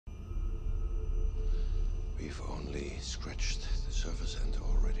We've only scratched the surface end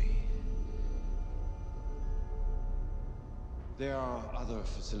already. There are other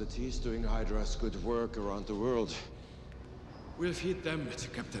facilities doing Hydra's good work around the world. We'll feed them to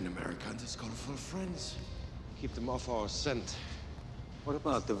Captain America and his colorful friends. Keep them off our scent. What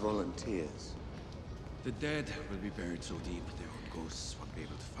about the volunteers? The dead will be buried so deep their own ghosts won't be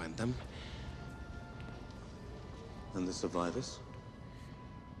able to find them. And the survivors?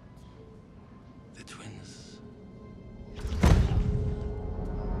 The twins.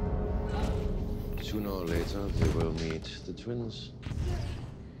 Sooner or later, they will meet the twins.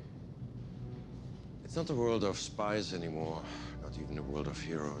 It's not a world of spies anymore, not even a world of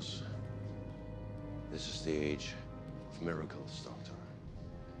heroes. This is the age of miracles, Doctor.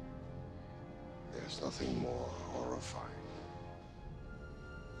 There's nothing more horrifying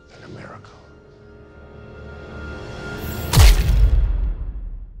than a miracle.